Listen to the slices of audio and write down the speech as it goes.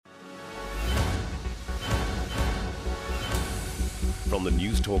From the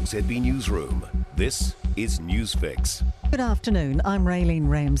News Talk ZB Newsroom, this is Newsfix. Good afternoon, I'm Raylene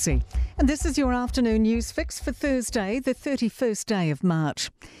Ramsey, and this is your afternoon news fix for Thursday, the 31st day of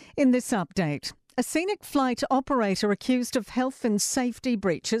March. In this update, a scenic flight operator accused of health and safety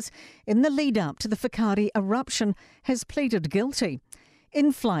breaches in the lead-up to the Whakaari eruption has pleaded guilty.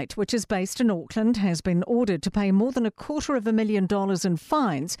 InFlight, which is based in Auckland, has been ordered to pay more than $250,000 in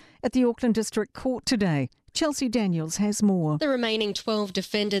fines at the Auckland District Court today. Chelsea Daniels has more. The remaining 12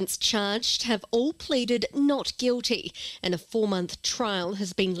 defendants charged have all pleaded not guilty, and a 4-month trial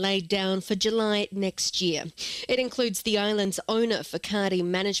has been laid down for July next year. It includes the island's owner, Whakaari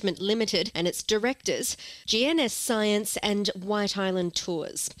Management Limited, and its directors, GNS Science and White Island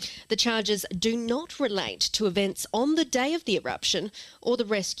Tours. The charges do not relate to events on the day of the eruption or the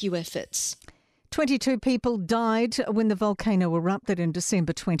rescue efforts. 22 people died when the volcano erupted in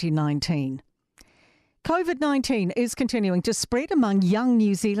December 2019. COVID-19 is continuing to spread among young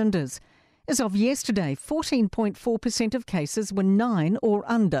New Zealanders. As of yesterday, 14.4% of cases were 9 or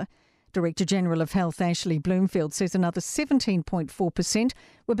under. Director General of Health Ashley Bloomfield says another 17.4%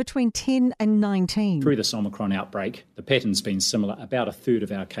 were between 10 and 19. Through this Omicron outbreak, the pattern's been similar. About a third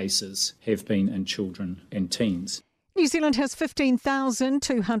of our cases have been in children and teens. New Zealand has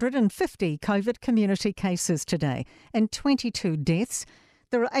 15,250 COVID community cases today and 22 deaths.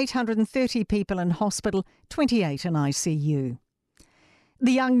 There are 830 people in hospital, 28 in ICU.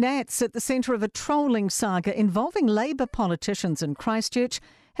 The young Nats at the centre of a trolling saga involving Labour politicians in Christchurch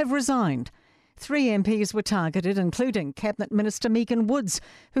have resigned. 3 MPs were targeted, including Cabinet Minister Megan Woods,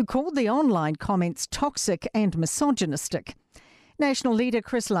 who called the online comments toxic and misogynistic. National leader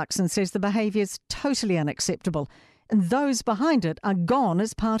Chris Luxon says the behaviour is totally unacceptable, and those behind it are gone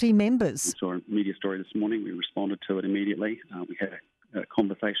as party members. We saw a media story this morning. We responded to it immediately. We had a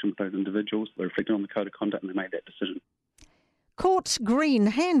conversation with those individuals. They reflected on the code of conduct and they made that decision. Caught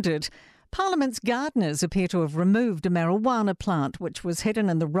green-handed, Parliament's gardeners appear to have removed a marijuana plant which was hidden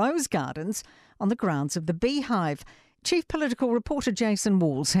in the Rose Gardens on the grounds of the Beehive. Chief Political Reporter Jason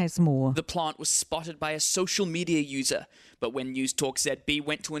Walls has more. The plant was spotted by a social media user, but when News Talk ZB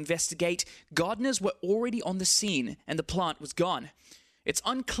went to investigate, gardeners were already on the scene and the plant was gone. It's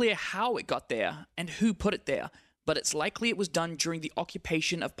unclear how it got there and who put it there, but it's likely it was done during the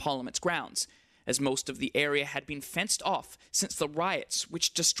occupation of Parliament's grounds, as most of the area had been fenced off since the riots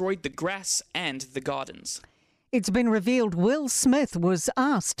which destroyed the grass and the gardens. It's been revealed Will Smith was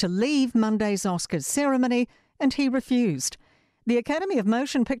asked to leave Monday's Oscars ceremony and he refused. The Academy of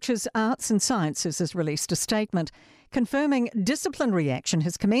Motion Pictures Arts and Sciences has released a statement confirming disciplinary action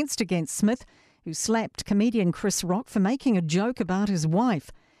has commenced against Smith, who slapped comedian Chris Rock for making a joke about his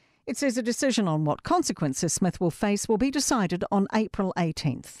wife. It says a decision on what consequences Smith will face will be decided on April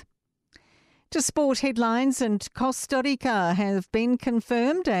 18th. To sport headlines, and Costa Rica have been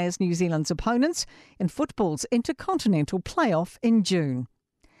confirmed as New Zealand's opponents in football's intercontinental playoff in June.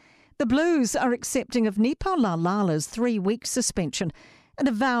 The Blues are accepting of Nipo Laulala's 3-week suspension and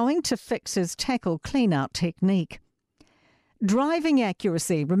are vowing to fix his tackle clean-out technique. Driving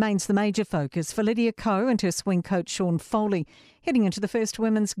accuracy remains the major focus for Lydia Ko and her swing coach Sean Foley, heading into the first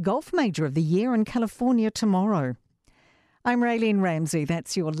women's golf major of the year in California tomorrow. I'm Raylene Ramsey.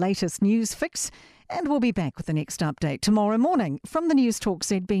 That's your latest news fix, and we'll be back with the next update tomorrow morning from the News Talk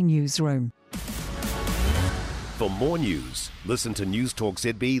ZB newsroom. For more news, listen to News Talk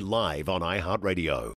ZB live on iHeartRadio.